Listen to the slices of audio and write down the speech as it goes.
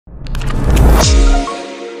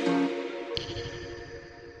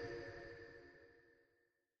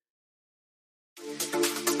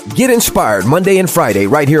Get inspired Monday and Friday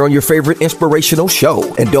right here on your favorite inspirational show.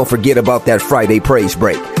 And don't forget about that Friday praise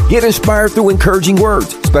break. Get inspired through encouraging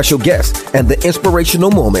words, special guests, and the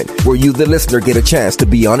inspirational moment where you, the listener, get a chance to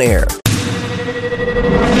be on air.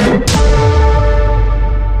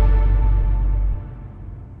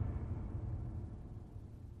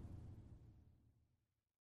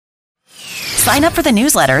 Sign up for the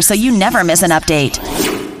newsletter so you never miss an update.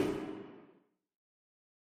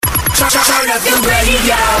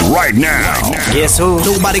 Right now. Guess who?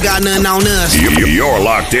 Nobody got nothing on us. You're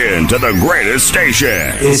locked in to the greatest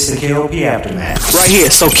station. It's the KOP Aftermath. Right here,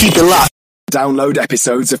 so keep it locked. Download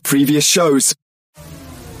episodes of previous shows.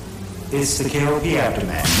 It's the KOP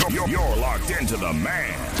Aftermath. You're locked into the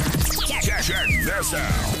man. Check this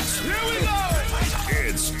out. Here we go.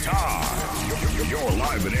 It's time. You're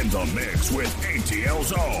live and in the mix with ATL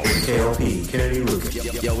Zone. KOP, Kennedy Lucas.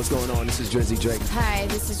 Yo, what's going on? This is Drizzy Drake. Hi,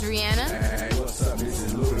 this is Rihanna. Hey, what's up? This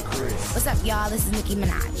is Ludacris. What's up, y'all? This is Nicki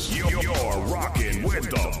Minaj. You're rocking with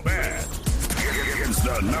the best. It's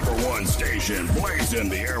the #1 station blazing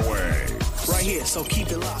the airwaves. Right here, so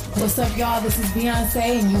keep it locked. What's up, y'all? This is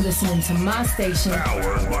Beyonce, and you listening to my station.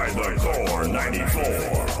 Powered by the Core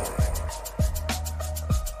 94.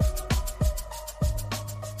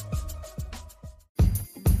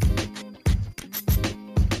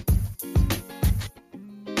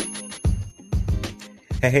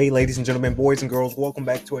 Hey, ladies and gentlemen, boys and girls, welcome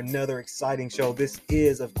back to another exciting show. This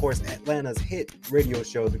is, of course, Atlanta's hit radio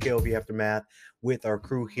show, the KOP Aftermath, with our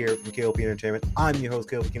crew here from KOP Entertainment. I'm your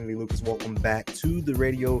host, KOP Kennedy Lucas. Welcome back to the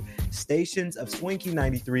radio stations of Swanky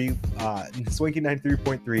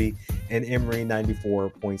 93.3 and Emory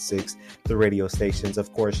 94.6, the radio stations,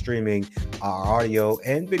 of course, streaming our audio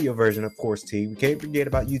and video version, of course, we can't forget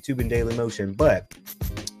about YouTube and Daily Motion, but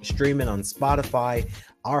streaming on Spotify,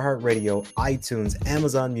 iHeartRadio, iTunes,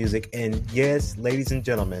 Amazon Music, and yes, ladies and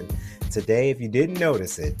gentlemen, today, if you didn't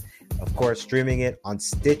notice it, of course, streaming it on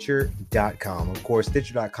Stitcher.com. Of course,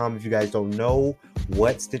 Stitcher.com, if you guys don't know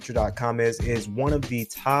what Stitcher.com is one of the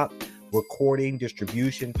top recording,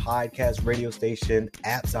 distribution, podcast, radio station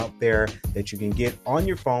apps out there that you can get on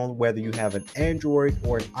your phone, whether you have an Android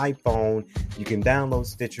or an iPhone. You can download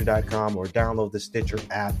Stitcher.com or download the Stitcher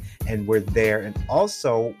app, and we're there. And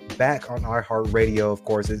also back on iHeartRadio, of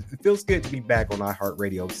course. It feels good to be back on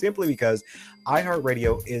iHeartRadio, simply because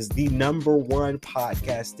iHeartRadio is the #1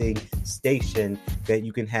 podcasting station that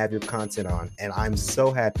you can have your content on. And I'm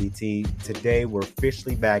so happy, today we're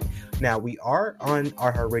officially back. Now, we are on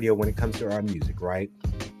iHeartRadio when it comes to our music, right?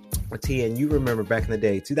 And you remember back in the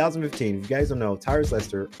day, 2015, if you guys don't know, Tyrus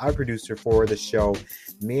Lester, our producer for the show,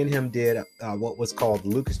 me and him did what was called the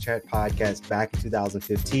Lucas Chat Podcast back in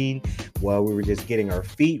 2015. Well, we were just getting our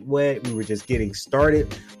feet wet. We were just getting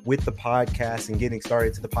started with the podcast and getting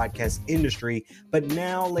started to the podcast industry. But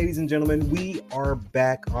now, ladies and gentlemen, we are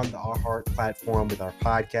back on the iHeart platform with our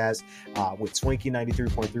podcast, with Swanky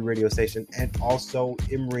 93.3 radio station and also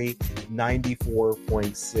Emory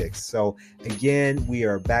 94.6. So again, we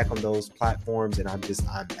are back on those platforms, and I'm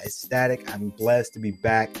ecstatic. I'm blessed to be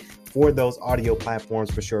back for those audio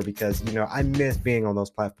platforms for sure, because I miss being on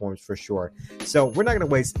those platforms for sure. So we're not going to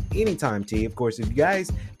waste any time, Of course, if you guys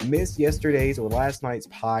missed yesterday's or last night's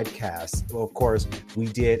podcast, well, of course, we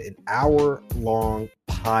did an hour-long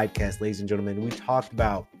podcast, ladies and gentlemen. We talked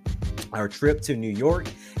about our trip to New York,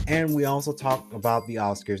 and we also talked about the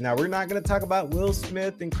Oscars. Now, we're not going to talk about Will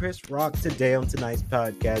Smith and Chris Rock today on tonight's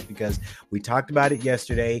podcast, because we talked about it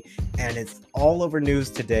yesterday, and it's all over news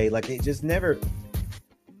today. Like, it just never...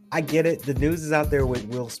 I get it. The news is out there with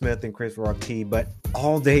Will Smith and Chris Rock, but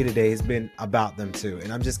all day today has been about them too.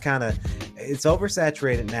 And I'm just it's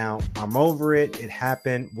oversaturated now. I'm over it. It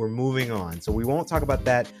happened. We're moving on. So we won't talk about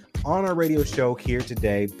that on our radio show here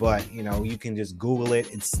today, but you can just Google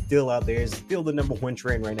it. It's still out there. It's still the #1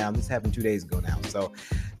 trend right now. This happened 2 days ago now. So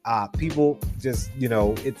people just,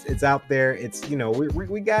 it's out there. It's,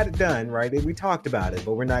 we got it done, right? We talked about it,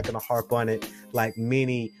 but we're not going to harp on it like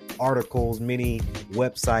many articles, many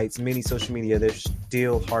websites, many social media. They're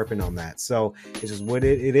still harping on that. So it's just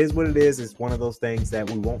it is what it is. It's one of those things that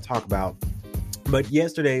we won't talk about. But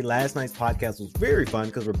last night's podcast was very fun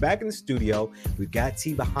because we're back in the studio. We've got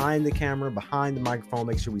T behind the camera, behind the microphone,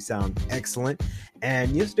 make sure we sound excellent.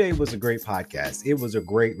 And yesterday was a great podcast. It was a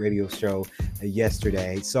great radio show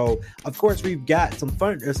yesterday. So, of course, we've got some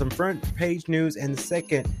front page news and the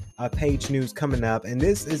second page news coming up. And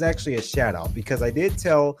this is actually a shout out, because I did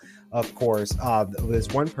tell, of course, this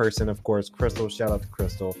one person, of course, Crystal, shout out to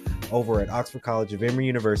Crystal, over at Oxford College of Emory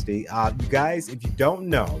University. You guys, if you don't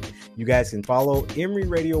know, You guys can follow Emory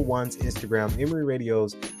Radio 1's Instagram. Emory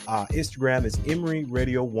Radio's Instagram is Emory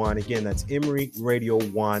Radio 1. Again, that's Emory Radio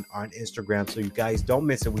 1 on Instagram. So you guys don't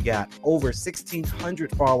miss it. We got over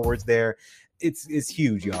 1,600 followers there. It's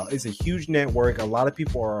huge, y'all. It's a huge network. A lot of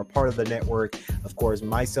people are a part of the network. Of course,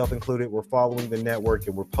 myself included. We're following the network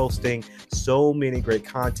and we're posting so many great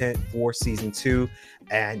content for season 2.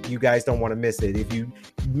 And you guys don't want to miss it. If you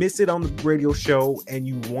miss it on the radio show and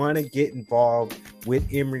you want to get involved with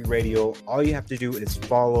Emory Radio, all you have to do is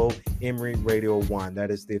follow Emory Radio 1.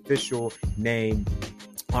 That is the official name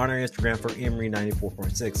on our Instagram for Emory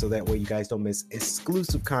 94.6. So that way you guys don't miss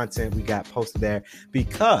exclusive content we got posted there,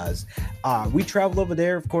 because we travel over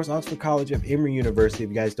there. Of course, Oxford College of Emory University. If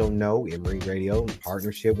you guys don't know, Emory Radio in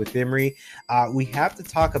partnership with Emory. We have to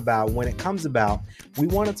talk about, when it comes about, we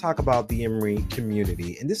want to talk about the Emory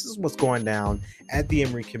community. And this is what's going down at the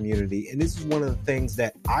Emory community. And this is one of the things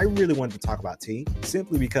that I really wanted to talk about, T,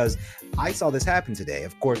 simply because I saw this happen today.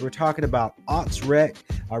 Of course, we're talking about Ox Rec,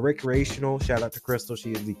 recreational. Shout out to Crystal.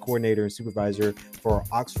 She is the coordinator and supervisor for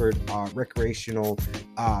Oxford recreational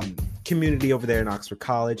community over there in Oxford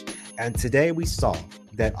College. And today we saw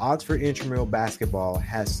that Oxford intramural basketball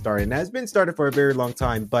has started, and has been started for a very long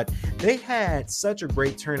time, but they had such a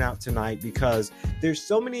great turnout tonight because there's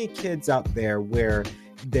so many kids out there where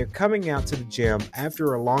they're coming out to the gym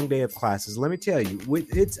after a long day of classes. Let me tell you,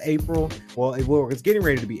 it's April. Well, it's getting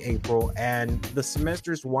ready to be April, and the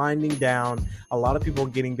semester's winding down. A lot of people are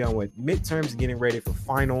getting done with midterms and getting ready for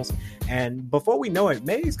finals. And before we know it,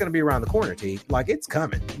 May is going to be around the corner, T. Like, it's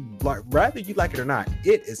coming. Like, whether you like it or not,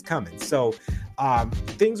 it is coming. So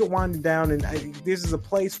things are winding down, and this is a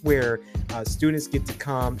place where students get to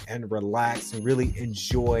come and relax and really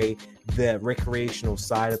enjoy the recreational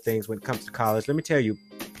side of things when it comes to college. Let me tell you,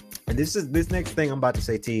 and this next thing I'm about to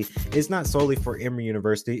say, T, it's not solely for Emory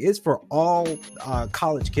University. It's for all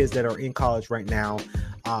college kids that are in college right now.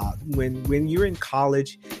 When you're in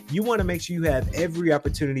college, you want to make sure you have every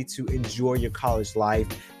opportunity to enjoy your college life.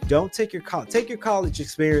 Don't take your college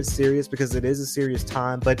experience serious, because it is a serious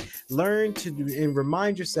time, but learn to and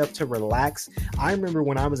remind yourself to relax. I remember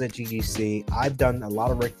when I was at GGC, I've done a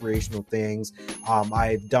lot of recreational things.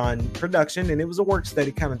 I've done production, and it was a work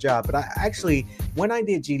study kind of job, but when I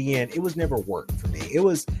did GDN, it was never work for me. It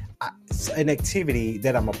was an activity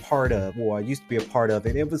that I'm a part of, or I used to be a part of,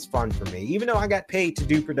 and it was fun for me. Even though I got paid to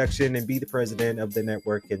do production and be the president of the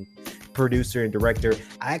network and producer and director,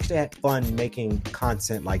 I actually had fun making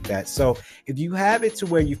content like that. So if you have it to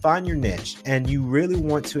where you find your niche and you really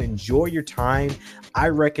want to enjoy your time, I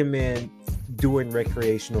recommend doing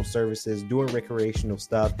recreational services, doing recreational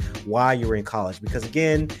stuff while you're in college, because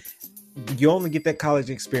again, you only get that college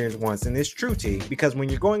experience once. And it's true, T, because when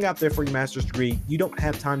you're going out there for your master's degree, you don't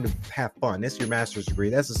have time to have fun. That's your master's degree.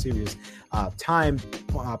 That's a serious time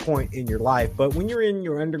point in your life. But when you're in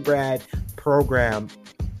your undergrad program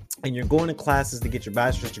and you're going to classes to get your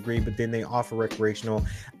bachelor's degree, but then they offer recreational,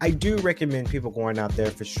 I do recommend people going out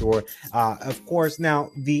there for sure. Of course,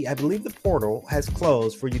 now I believe the portal has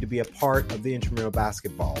closed for you to be a part of the intramural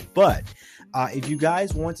basketball. But if you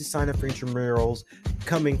guys want to sign up for intramurals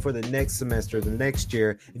coming for the next semester, the next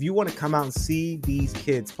year, if you want to come out and see these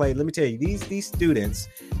kids play, let me tell you, these students,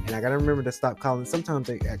 and I got to remember to stop calling, sometimes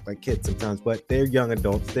they act like kids sometimes, but they're young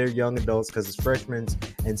adults. They're young adults because it's freshmen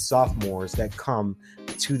and sophomores that come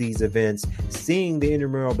to these events. Seeing the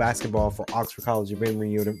intramural basketball for Oxford College of Emory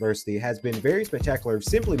University has been very spectacular,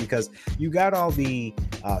 simply because you got all the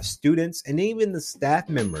students and even the staff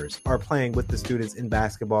members are playing with the students in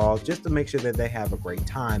basketball just to make sure that they have a great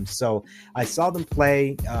time. So I saw them play.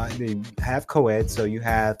 They have co-ed, so you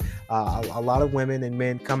have a lot of women and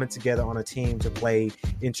men coming together on a team to play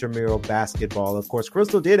intramural basketball. Of course,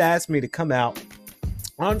 Crystal did ask me to come out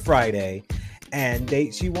on Friday, and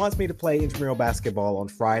she wants me to play intramural basketball on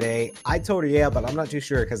Friday. I told her, yeah, but I'm not too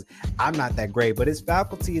sure because I'm not that great. But it's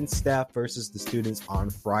faculty and staff versus the students on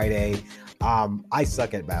Friday. I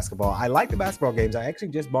suck at basketball. I like the basketball games. I actually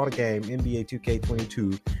just bought a game, NBA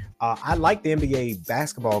 2K22. I like the NBA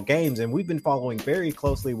basketball games, and we've been following very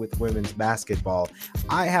closely with women's basketball.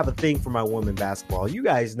 I have a thing for my women basketball. You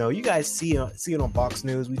guys know, you guys see it on Fox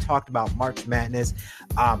News. We talked about March Madness.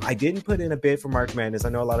 I didn't put in a bid for March Madness. I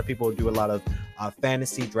know a lot of people do a lot of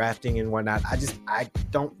fantasy drafting and whatnot. I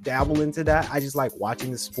don't dabble into that. I just like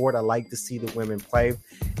watching the sport. I like to see the women play,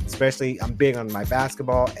 especially I'm big on my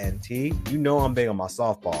basketball, and T, you know I'm big on my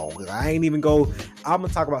softball. I'm going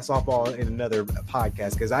to talk about softball in another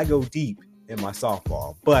podcast because I go deep in my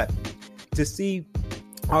softball. But to see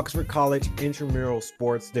Oxford College intramural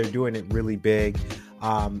sports, they're doing it really big.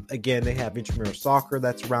 Again, they have intramural soccer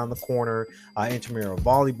that's around the corner. Intramural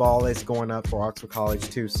volleyball is going up for Oxford College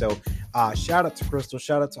too. So shout out to Crystal,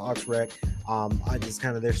 shout out to Oxrec. I just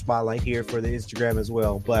kind of their spotlight here for the Instagram as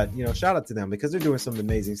well. But, you know, shout out to them because they're doing some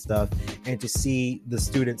amazing stuff. And to see the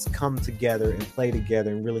students come together and play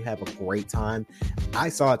together and really have a great time. I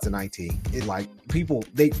saw it tonight, T. It like people,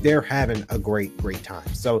 they're having a great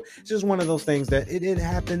time. So it's just one of those things that it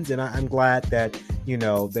happens. And I'm glad that, you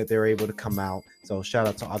know, that they're able to come out. So shout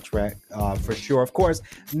out to Oxrec for sure. Of course,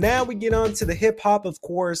 now we get on to the hip hop. Of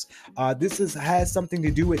course, this has something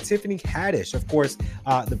to do with Tiffany Haddish. Of course,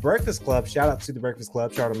 the Breakfast Club. Shout out to the Breakfast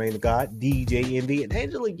Club, Charlamagne the God, DJ Envy, and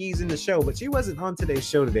Angela Yee's in the show, but she wasn't on today's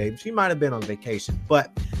show today. She might have been on vacation,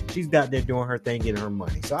 but she's out there doing her thing, getting her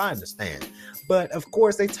money. So I understand. But of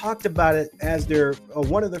course, they talked about it as their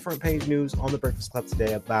one of the front page news on the Breakfast Club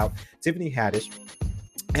today about Tiffany Haddish.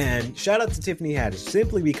 And shout out to Tiffany Haddish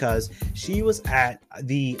simply because she was at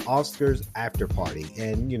the Oscars after party.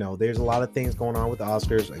 And, you know, there's a lot of things going on with the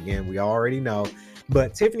Oscars. Again, we already know.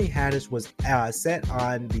 But Tiffany Haddish was set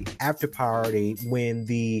on the after party when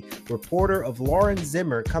the reporter of Lauren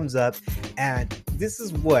Zimmer comes up. And this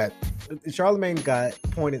is what Charlamagne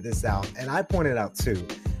pointed this out. And I pointed out too.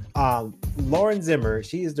 Lauren Zimmer,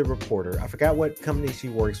 she is the reporter. I forgot what company she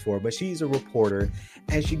works for, but she's a reporter.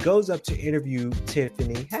 And she goes up to interview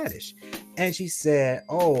Tiffany Haddish. And she said,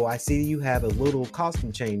 "Oh, I see you have a little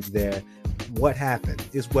costume change there. What happened?"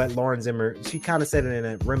 Is what Lauren Zimmer, she kind of said it in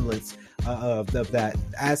a remnants of that,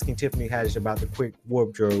 asking Tiffany Haddish about the quick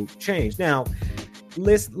wardrobe change. Now,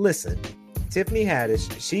 listen. Tiffany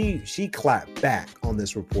Haddish, she clapped back on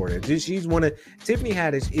this reporter. She's Tiffany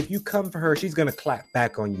Haddish, if you come for her, she's going to clap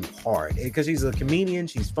back on you hard because she's a comedian.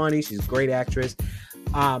 She's funny. She's a great actress.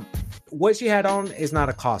 What she had on is not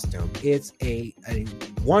a costume. It's a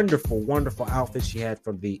wonderful, wonderful outfit she had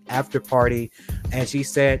from the after party. And she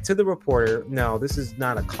said to the reporter, "No, this is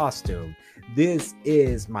not a costume. This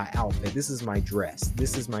is my outfit. This is my dress.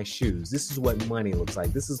 This is my shoes. This is what money looks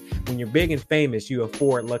like. This is when you're big and famous, you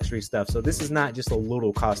afford luxury stuff. So this is not just a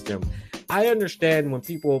little costume." I understand when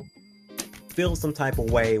people feel some type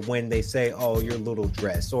of way when they say, "Oh, your little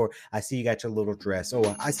dress," or "I see you got your little dress,"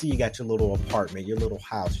 or "I see you got your little apartment, your little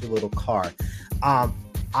house, your little car."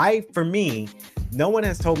 For me, no one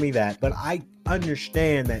has told me that, but I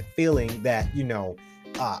understand that feeling that, you know,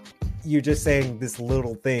 you're just saying this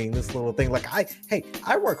little thing. Like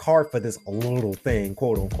I work hard for this little thing,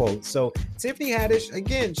 quote unquote. So Tiffany Haddish,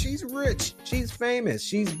 again, she's rich, she's famous,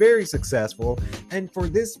 she's very successful. And for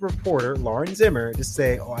this reporter, Lauren Zimmer, to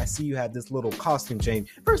say, "Oh, I see you have this little costume change."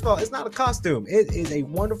 First of all, it's not a costume. It is a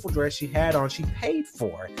wonderful dress she had on. She paid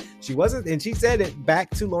for. She wasn't, and she said it back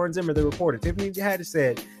to Lauren Zimmer, the reporter. Tiffany Haddish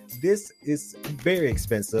said, "This is very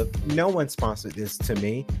expensive. No one sponsored this to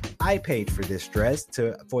me. I paid for this dress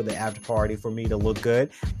for the after party for me to look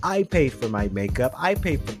good. I paid for my makeup. I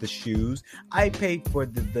paid for the shoes. I paid for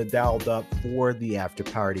the dialed up for the after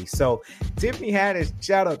party." So Tiffany Haddish,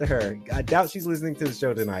 shout out to her. I doubt she's listening to the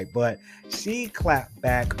show tonight, but she clapped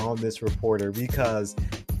back on this reporter because,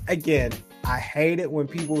 again, I hate it when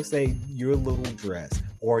people say your little dress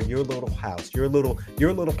or your little house, your little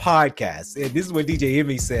podcast. And this is what DJ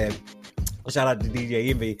Envy said. Shout out to DJ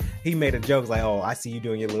Envy. He made a joke like, "Oh, I see you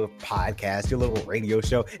doing your little podcast, your little radio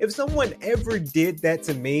show." If someone ever did that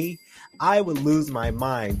to me, I would lose my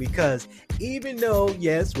mind because even though,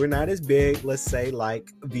 yes, we're not as big, let's say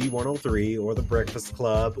like V103 or the Breakfast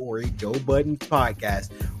Club or a Joe Budden podcast,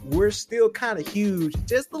 we're still kind of huge,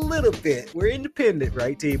 just a little bit. We're independent,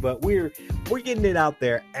 right, T? But we're getting it out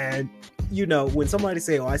there. And you know, when somebody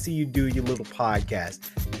say, "Oh, I see you do your little podcast,"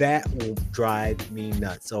 that will drive me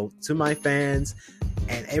nuts. So to my fans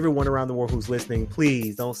and everyone around the world who's listening,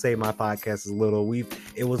 please don't say my podcast is little.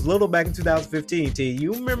 It was little back in 2015, T.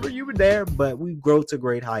 You remember, you were there, but we grow to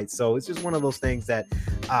great heights. So it's just one of those things that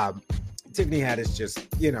Tiffany Haddish just,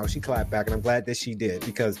 you know, she clapped back, and I'm glad that she did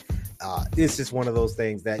because it's just one of those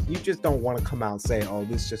things that you just don't want to come out and say, "Oh,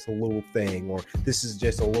 this is just a little thing," or "This is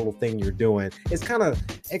just a little thing you're doing." It's kind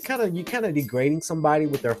of degrading somebody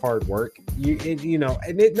with their hard work.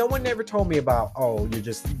 No one ever told me about, "Oh, you're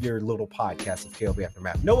just your little podcast of KLP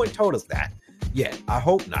Aftermath." No one told us that yet. I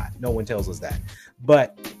hope not. No one tells us that.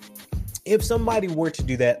 But if somebody were to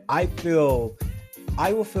do that, I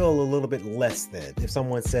will feel a little bit less than if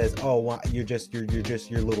someone says, "Oh, well, you're just your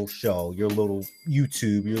little show, your little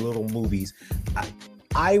YouTube, your little movies."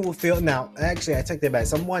 I will feel. Now, actually, I take that back.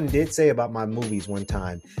 Someone did say about my movies one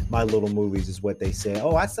time. My little movies is what they said.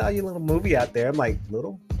 "Oh, I saw your little movie out there." I'm like,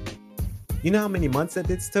 little? You know how many months that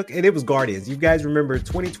this took? And it was Guardians. You guys remember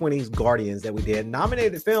 2020's Guardians that we did.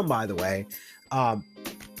 Nominated film, by the way.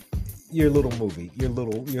 your little movie, your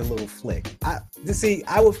little flick. I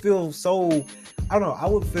would feel so, I don't know, I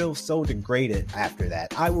would feel so degraded after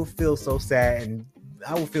that. I would feel so sad, and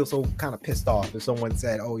I would feel so kind of pissed off if someone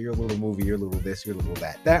said, oh, your little movie, your little this, your little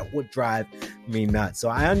that. That would drive me nuts. So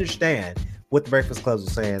I understand what the Breakfast Club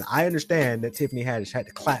was saying. I understand that Tiffany Haddish had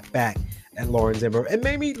to clap back at Lauren Zimmer, and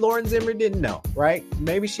maybe Lauren Zimmer didn't know, right?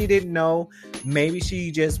 Maybe she didn't know. Maybe she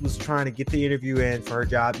just was trying to get the interview in for her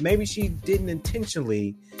job. Maybe she didn't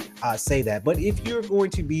intentionally say that. But if you're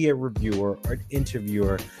going to be a reviewer or an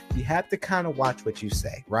interviewer, you have to kind of watch what you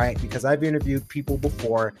say, right? Because I've interviewed people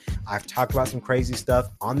before. I've talked about some crazy stuff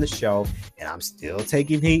on the show, and I'm still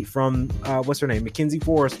taking heat from what's her name, Mackenzie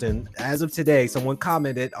Forston. As of today, someone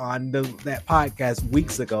commented on that podcast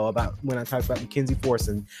weeks ago about when I talked about Mackenzie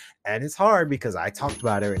Forston. And it's hard because I talked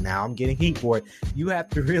about her and now I'm getting heat for it. You have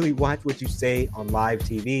to really watch what you say on live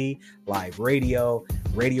TV, live radio,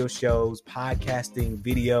 radio shows, podcasting,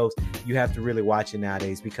 videos. You have to really watch it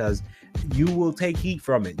nowadays because you will take heat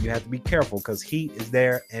from it. You have to be careful because heat is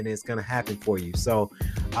there and it's going to happen for you. So,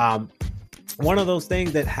 one of those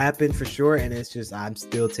things that happened for sure, and it's just, I'm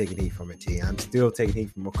still taking heat from it, T. I'm still taking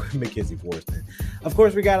heat from Mackenzie Forston. Of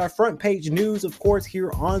course, we got our front page news, of course,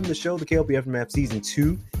 here on the show, the KLP Aftermath Season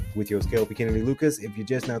 2, with your host, KLP Kennedy Lucas. If you're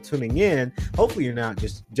just now tuning in, hopefully you're not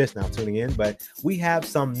just now tuning in, but we have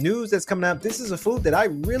some news that's coming up. This is a food that I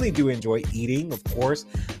really do enjoy eating, of course.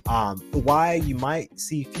 Why you might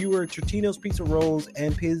see fewer Totino's pizza rolls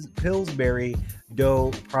and Pillsbury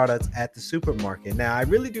dough products at the supermarket. Now, I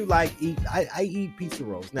really do I eat pizza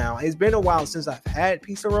rolls. Now, it's been a while since I've had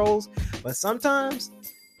pizza rolls, but sometimes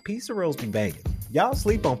pizza rolls be banging. Y'all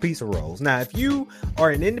sleep on pizza rolls. Now, if you are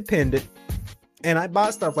an independent, and I buy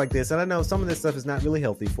stuff like this, and I know some of this stuff is not really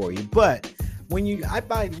healthy for you, but when I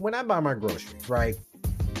buy my groceries, right?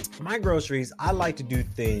 My groceries, I like to do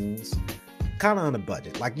things kind of on a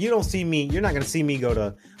budget. Like you're not going to see me go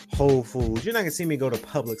to Whole Foods. You're not going to see me go to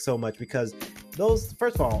Publix so much because those,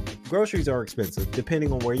 first of all, groceries are expensive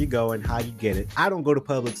depending on where you go and how you get it. I don't go to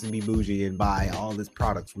Publix and be bougie and buy all this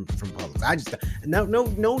products from Publix. I just,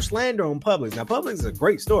 no slander on Publix. Now, Publix is a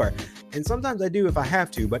great store, and sometimes I do if I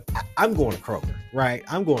have to, but I'm going to Kroger, right?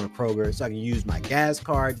 I'm going to Kroger so I can use my gas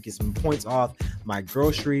card to get some points off my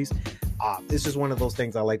groceries. It's just one of those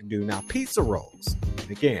things I like to do. Now, pizza rolls.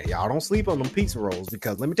 Again, y'all don't sleep on them pizza rolls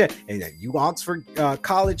because let me tell you, you Oxford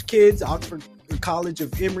college kids, Oxford College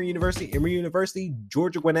of Emory University,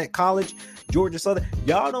 Georgia Gwinnett College, Georgia Southern,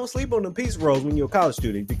 y'all don't sleep on them pizza rolls when you're a college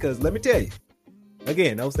student because let me tell you,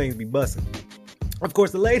 again, those things be busting. Of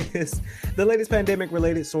course, the latest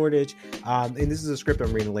pandemic-related shortage, and this is a script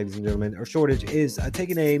I'm reading, ladies and gentlemen, or shortage is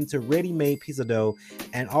taking aim to ready-made pizza dough,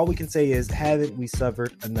 and all we can say is, haven't we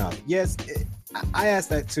suffered enough? Yes, I asked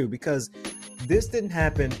that too, because this didn't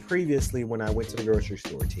happen previously when I went to the grocery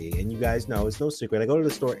store, T, and you guys know, it's no secret. I go to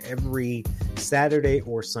the store every Saturday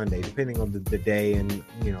or Sunday, depending on the day and,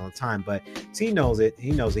 the time, but T knows it.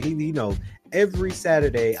 He knows it. He knows. Every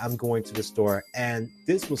Saturday, I'm going to the store, and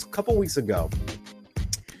this was a couple weeks ago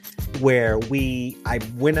where I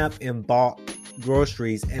went up and bought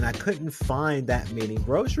groceries, and I couldn't find that many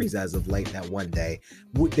groceries as of late that one day.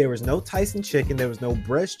 There was no Tyson chicken. There was no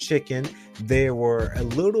breast chicken. There were a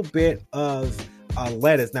little bit of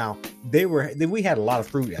lettuce. Now, we had a lot of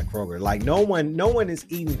fruit at Kroger. Like no one is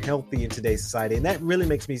eating healthy in today's society, and that really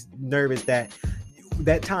makes me nervous that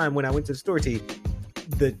time when I went to the store, T,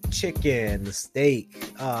 the chicken, the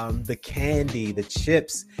steak, the candy, the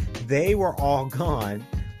chips, they were all gone,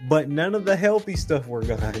 but none of the healthy stuff were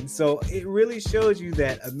gone. So it really shows you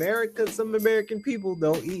that some American people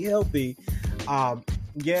don't eat healthy.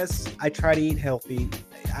 Yes, I try to eat healthy.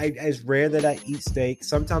 It's rare that I eat steak.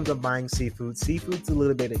 Sometimes I'm buying seafood. Seafood's a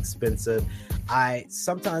little bit expensive. I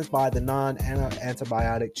sometimes buy the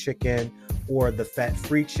non-antibiotic chicken or the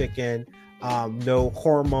fat-free chicken. No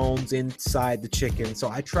hormones inside the chicken. So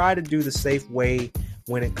I try to do the safe way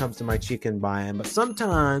when it comes to my chicken buying. But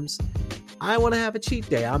sometimes I want to have a cheat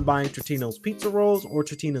day. I'm buying Totino's pizza rolls or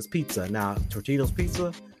Totino's pizza. Now, Totino's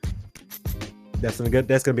pizza, that's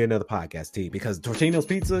gonna be another podcast, T, because Totino's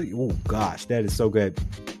pizza, oh gosh, that is so good.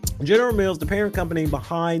 General Mills, the parent company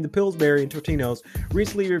behind the Pillsbury and Totino's,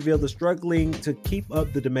 recently revealed they're struggling to keep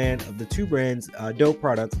up the demand of the two brands' dough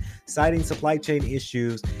products, citing supply chain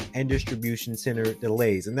issues and distribution center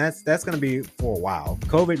delays. And that's going to be for a while.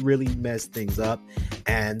 COVID really messed things up,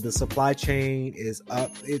 and the supply chain is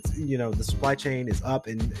up. The supply chain is up,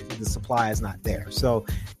 and the supply is not there. So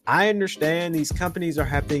I understand these companies are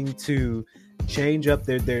having to change up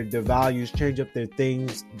their values, change up their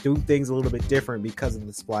things, do things a little bit different because of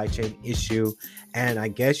the supply chain issue. And I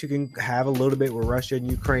guess you can have a little bit with Russia and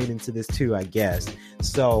Ukraine into this too, I guess.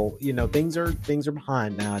 So, things are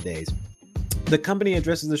behind nowadays. The company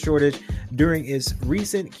addresses the shortage during its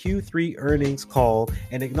recent Q3 earnings call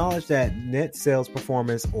and acknowledged that net sales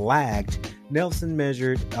performance lagged. Nielsen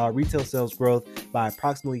measured retail sales growth by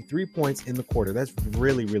approximately 3 points in the quarter. That's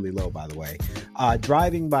really, really low, by the way.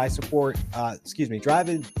 Driven by supply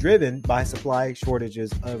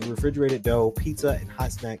shortages of refrigerated dough, pizza, and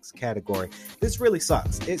hot snacks category. This really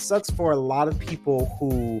sucks. It sucks for a lot of people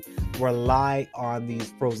who rely on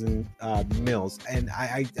these frozen meals. And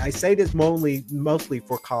I say this mostly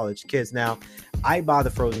for college kids. Now, I buy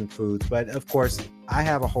the frozen foods, but of course, I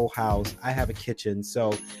have a whole house. I have a kitchen,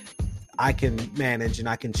 so I can manage and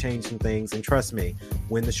I can change some things. And trust me,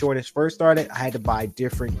 when the shortage first started, I had to buy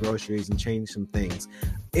different groceries and change some things.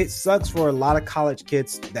 It sucks for a lot of college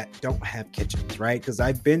kids that don't have kitchens, right? Because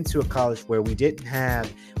I've been to a college where we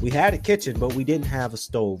had a kitchen, but we didn't have a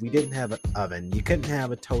stove. We didn't have an oven. You couldn't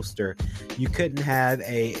have a toaster. You couldn't have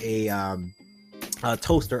a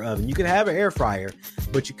toaster oven. You could have an air fryer,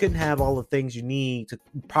 but you couldn't have all the things you need to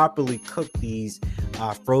properly cook these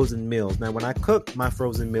frozen meals. Now, when I cook my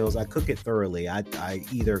frozen meals, I cook it thoroughly. I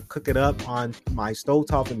either cook it up on my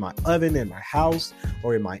stovetop in my oven in my house,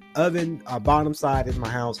 or in my oven bottom side in my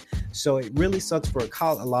house. So it really sucks for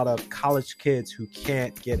a lot of college kids who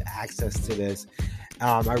can't get access to this.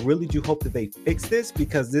 I really do hope that they fix this,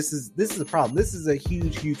 because this is a problem. This is a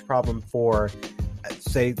huge problem for,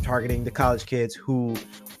 say, targeting the college kids who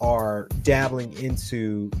are dabbling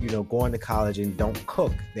into, going to college and don't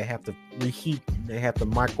cook. They have to reheat, they have to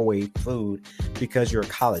microwave food because you're a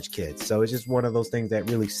college kid. So it's just one of those things that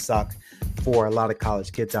really suck for a lot of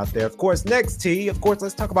college kids out there. Of course,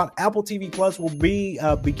 let's talk about Apple TV Plus will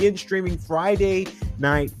begin streaming Friday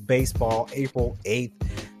Night Baseball, April 8th.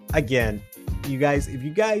 Again, you guys, if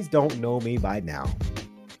you guys don't know me by now,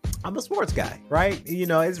 I'm a sports guy, right?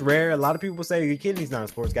 It's rare. A lot of people say, "Your kid, he's not a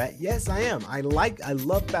sports guy." Yes, I am. I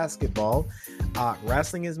love basketball.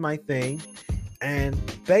 Wrestling is my thing. And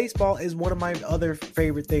baseball is one of my other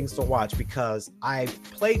favorite things to watch, because I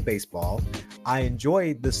played baseball. I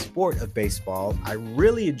enjoy the sport of baseball. I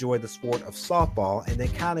really enjoy the sport of softball, and they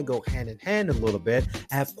kind of go hand in hand a little bit.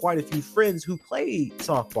 I have quite a few friends who play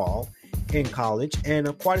softball in college, and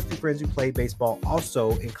quite a few friends who play baseball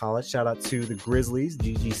also in college. Shout out to the Grizzlies,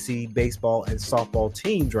 GGC baseball and softball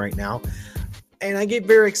teams right now. And I get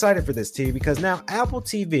very excited for this team, because now Apple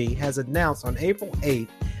TV has announced on April 8th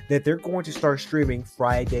that they're going to start streaming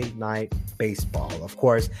Friday Night Baseball. Of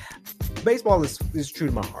course, baseball is true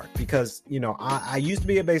to my heart, because, I used to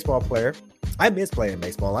be a baseball player. I miss playing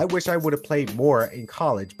baseball. I wish I would have played more in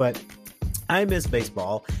college, but I miss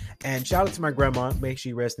baseball. And shout out to my grandma, may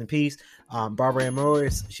she rest in peace. Barbara Ann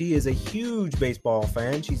Morris, she is a huge baseball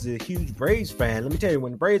fan. She's a huge Braves fan. Let me tell you,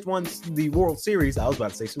 when the Braves won the World Series, I was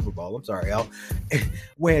about to say Super Bowl. I'm sorry, y'all.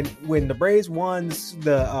 when the Braves won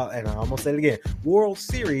and I almost said it again, World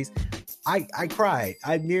Series, I cried.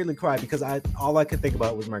 I nearly cried, because all I could think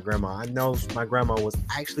about was my grandma. I know my grandma was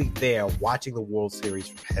actually there watching the World Series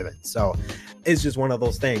from heaven. So it's just one of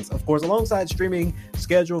those things. Of course, alongside streaming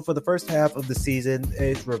schedule for the first half of the season,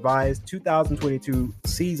 its revised 2022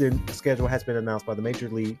 season schedule has been announced by the Major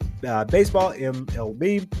League Baseball,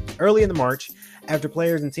 MLB, early in March, after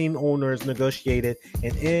players and team owners negotiated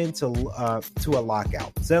an end to a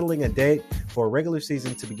lockout, settling a date for a regular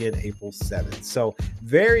season to begin April 7th. So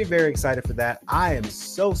very, very excited for that. I am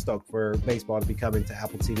so stoked for baseball to be coming to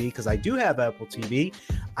Apple TV, because I do have Apple TV.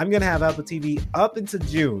 I'm going to have Apple TV up into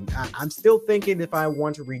June. I'm still thinking if I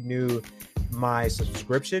want to renew my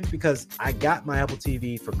subscription, because I got my Apple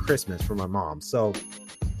TV for Christmas from my mom. So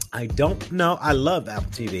I don't know. I love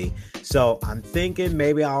Apple TV. So I'm thinking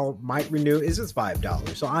maybe might renew. It's just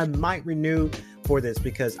 $5. So I might renew for this,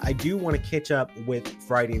 because I do want to catch up with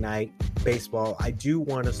Friday Night Baseball. I do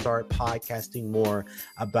want to start podcasting more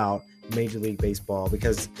about Major League Baseball,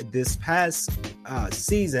 because this past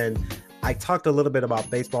season, I talked a little bit about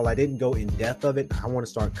baseball. I didn't go in depth of it. I want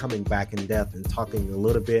to start coming back in depth and talking a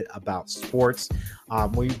little bit about sports.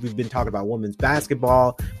 We've been talking about women's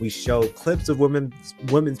basketball. We show clips of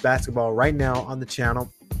women's basketball right now on the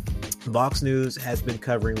channel. Vox News has been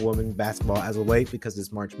covering women's basketball as of late, because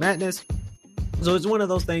it's March Madness. So it's one of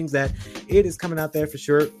those things that it is coming out there for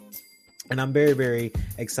sure. And I'm very, very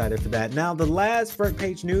excited for that. Now, the last front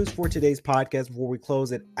page news for today's podcast before we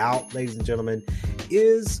close it out, ladies and gentlemen,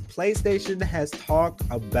 is PlayStation has talked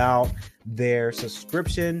about their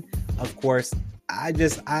subscription. Of course, I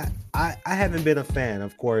haven't been a fan,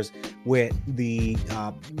 of course, with the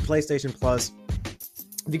PlayStation Plus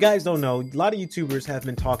if you guys don't know, a lot of YouTubers have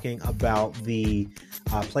been talking about the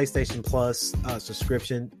PlayStation Plus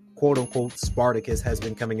subscription, quote unquote. Spartacus has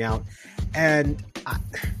been coming out, and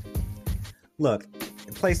look,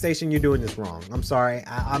 PlayStation, you're doing this wrong. I'm sorry.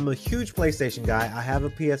 I'm a huge PlayStation guy. I have a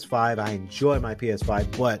PS5. I enjoy my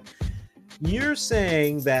PS5, but you're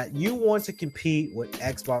saying that you want to compete with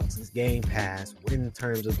Xbox's Game Pass in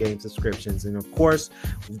terms of game subscriptions. And of course,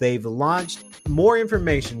 they've launched more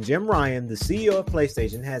information. Jim Ryan, the CEO of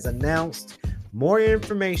PlayStation, has announced more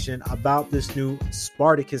information about this new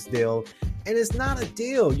Spartacus deal. And it's not a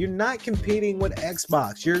deal. You're not competing with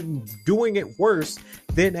Xbox. You're doing it worse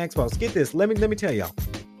than Xbox. Get this. Let me tell y'all.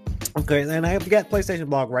 Okay, and I've got PlayStation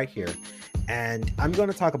Blog right here. And I'm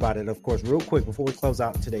going to talk about it, of course, real quick before we close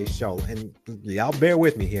out today's show. And y'all bear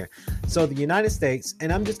with me here. So the United States,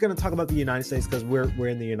 and I'm just going to talk about the United States because we're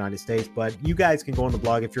in the United States. But you guys can go on the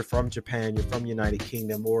blog if you're from Japan, you're from United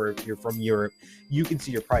Kingdom, or if you're from Europe, you can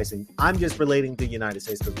see your pricing. I'm just relating to the United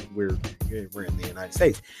States because we're in the United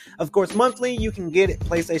States. Of course, monthly, you can get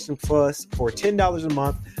PlayStation Plus for $10 a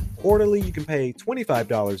month. Quarterly, you can pay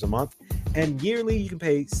 $25 a month. And yearly, you can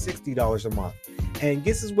pay $60 a month. And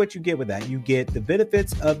this is what you get with that. You get the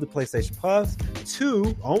benefits of the PlayStation Plus,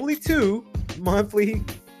 only two monthly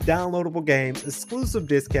downloadable games, exclusive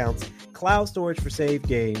discounts, cloud storage for saved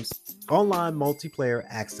games, online multiplayer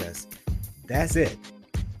access. That's it.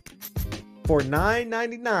 For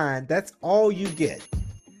 $9.99, that's all you get.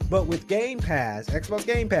 But with Game Pass, Xbox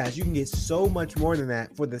Game Pass, you can get so much more than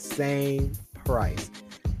that for the same price.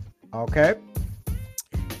 Okay?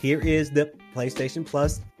 Here is the PlayStation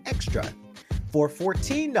Plus Extra. For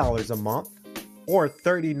 $14 a month, or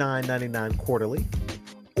 $39.99 quarterly,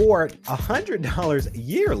 or $100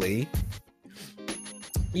 yearly,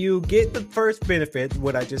 you get the first benefit,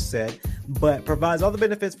 what I just said, but provides all the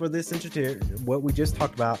benefits for this essential tier, what we just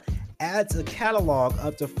talked about, adds a catalog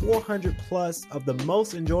up to 400 plus of the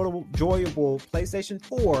most enjoyable PlayStation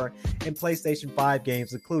 4 and PlayStation 5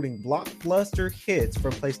 games, including blockbuster hits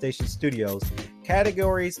from PlayStation Studios.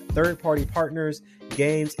 Categories, third-party partners,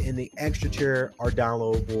 games in the extra tier are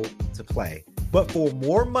downloadable to play. But for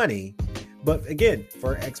more money, but again,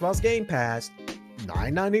 for Xbox Game Pass,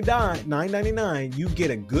 $9.99, you get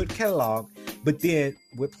a good catalog. But then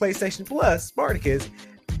with PlayStation Plus, Spartacus,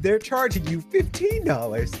 they're charging you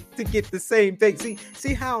 $15 to get the same thing.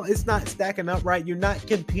 See how it's not stacking up, right? You're not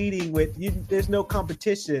competing with you. There's no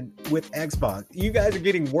competition with Xbox. You guys are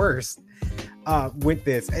getting worse with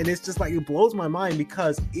this, and it's just like, it blows my mind,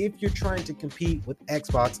 because if you're trying to compete with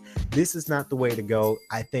Xbox, this is not the way to go.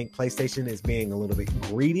 I think PlayStation is being a little bit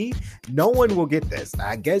greedy. No one will get this.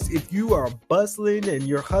 I guess if you are bustling and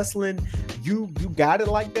you're hustling, you got it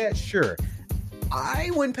like that, sure.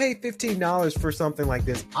 I wouldn't pay $15 for something like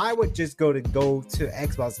this. I would just go to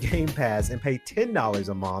Xbox Game Pass and pay $10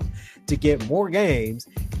 a month to get more games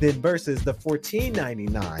than versus the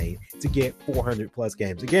 $14.99 to get 400 plus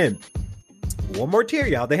games. Again, one more tier,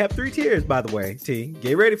 y'all. They have 3 tiers, by the way.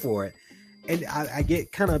 Get ready for it. And I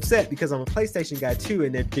get kind of upset because I'm a PlayStation guy too,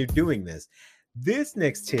 and they're doing this. This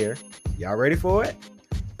next tier, y'all ready for it?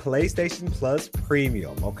 PlayStation Plus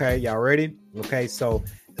Premium. Okay, y'all ready? Okay, so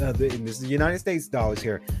this is United States dollars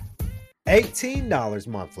here. $18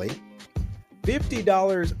 monthly,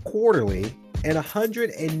 $50 quarterly, and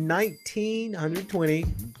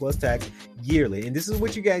 $120 plus tax yearly. And this is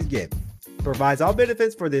what you guys get. Provides all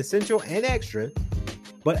benefits for the essential and extra,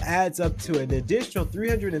 but adds up to an additional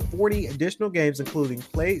 340 additional games, including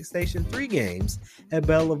PlayStation 3 games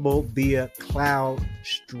available via cloud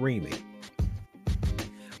streaming.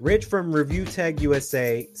 Rich from Review Tech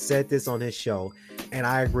USA said this on his show, and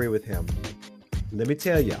I agree with him. Let me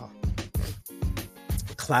tell y'all,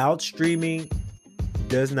 cloud streaming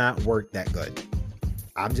does not work that good.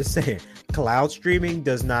 I'm just saying, cloud streaming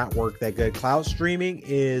does not work that good. Cloud streaming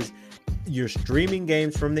is you're streaming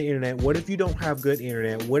games from the internet. What if you don't have good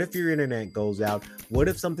internet? What if your internet goes out? What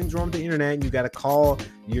if something's wrong with the internet and you got to call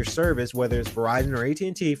your service, whether it's Verizon or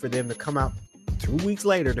AT&T, for them to come out 2 weeks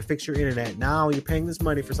later to fix your internet? Now you're paying this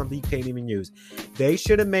money for something you can't even use. They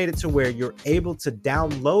should have made it to where you're able to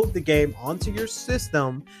download the game onto your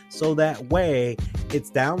system, so that way it's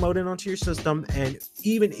downloaded onto your system, and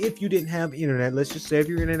even if you didn't have internet, let's just say if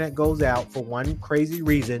your internet goes out for one crazy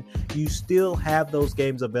reason, you still have those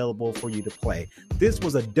games available for you to play. This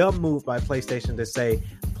was a dumb move by PlayStation to say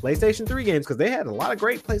PlayStation 3 games, because they had a lot of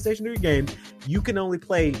great PlayStation 3 games, you can only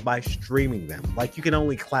play by streaming them. Like, you can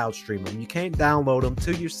only cloud stream them. You can't download them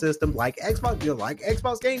to your system like Xbox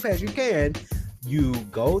Game Pass. You can. You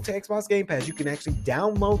go to Xbox Game Pass, you can actually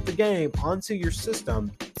download the game onto your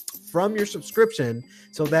system from your subscription,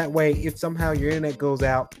 so that way if somehow your internet goes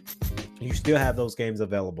out You still have those games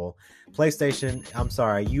available. PlayStation, I'm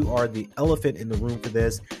sorry, you are the elephant in the room for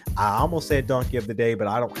this. I almost said donkey of the day, but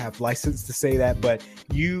I don't have license to say that. But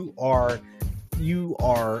you are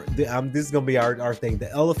this is gonna be our thing,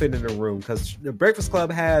 the elephant in the room, because the Breakfast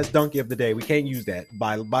Club has donkey of the day. We can't use that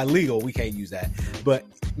by legal. We can't use that, but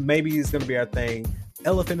maybe it's gonna be our thing.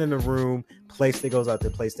 Elephant in the room. Place that goes out to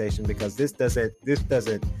PlayStation, because this just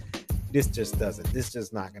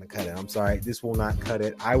not going to cut it. I'm sorry. This will not cut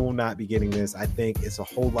it. I will not be getting this. I think it's a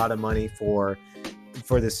whole lot of money for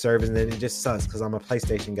this service, and it just sucks because I'm a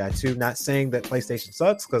PlayStation guy too. Not saying that PlayStation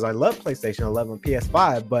sucks, because I love PlayStation. I love on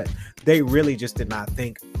PS5, but they really just did not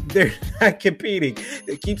think they're not competing.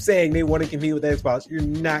 They keep saying they want to compete with Xbox. You're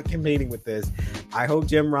not competing with this. I hope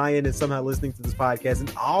Jim Ryan is somehow listening to this podcast, and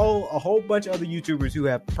a whole bunch of other YouTubers who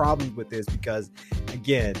have problems with this, because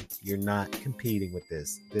again, you're not competing with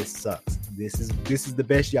this. This sucks. This is the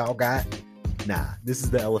best y'all got. Nah, this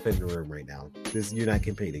is the elephant in the room right now. You're not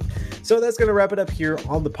competing. So that's going to wrap it up here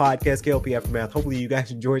on the podcast, KLP Aftermath. Hopefully you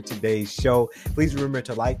guys enjoyed today's show. Please remember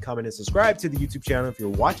to like, comment, and subscribe to the YouTube channel if you're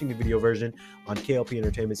watching the video version on KLP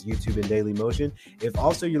Entertainment's YouTube and Daily Motion. If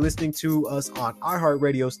also you're listening to us on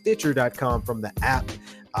iHeartRadio, Stitcher.com from the app,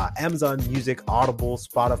 Amazon Music, Audible,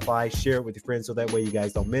 Spotify, share it with your friends so that way you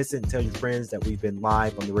guys don't miss it, and tell your friends that we've been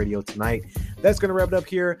live on the radio tonight. That's going to wrap it up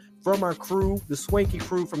here from our crew, the swanky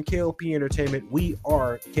crew from KLP Entertainment. We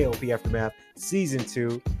are KLP Aftermath Season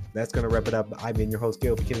 2. That's going to wrap it up. I've been your host,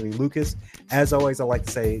 KLP Kennedy Lucas. As always, I like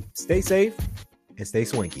to say, stay safe and stay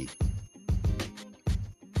swanky.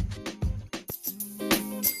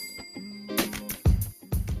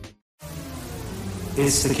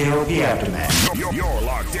 It's the KLP Aftermath. You're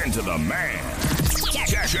locked into the man.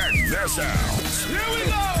 Check this out. Here we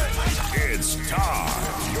go. It's time.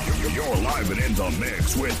 You're live and in the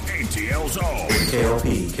mix with ATL Zone.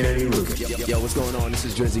 KLP Kennedy Lucas. Yo, what's going on? This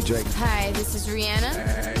is Drizzy Drake. Hi, this is Rihanna.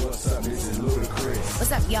 Hey, what's up? This is Ludacris.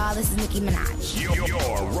 What's up, y'all? This is Nicki Minaj.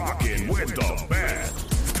 You're rocking with the best.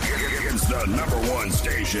 It's the #1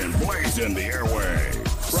 station blazing the airway.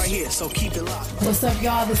 Right here, so keep it locked. What's up,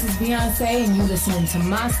 y'all? This is Beyonce, and you listening to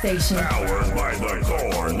my station. Powered by the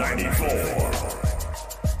Core 94.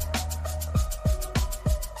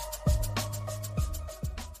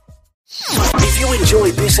 If you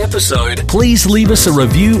enjoyed this episode, please leave us a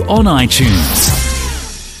review on iTunes.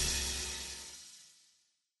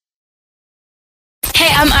 Hey,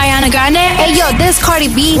 I'm Ariana Grande. Hey, yo, this Cardi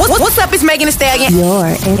B. What's up? It's Megan Thee Stallion.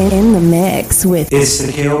 You're in the mix with It's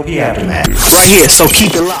the KLP Aftermath. Right here, so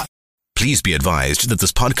keep it locked. Please be advised that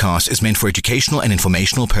this podcast is meant for educational and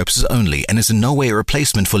informational purposes only and is in no way a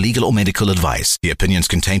replacement for legal or medical advice. The opinions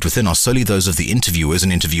contained within are solely those of the interviewers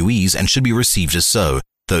and interviewees and should be received as so.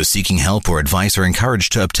 Those seeking help or advice are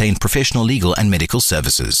encouraged to obtain professional legal and medical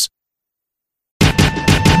services.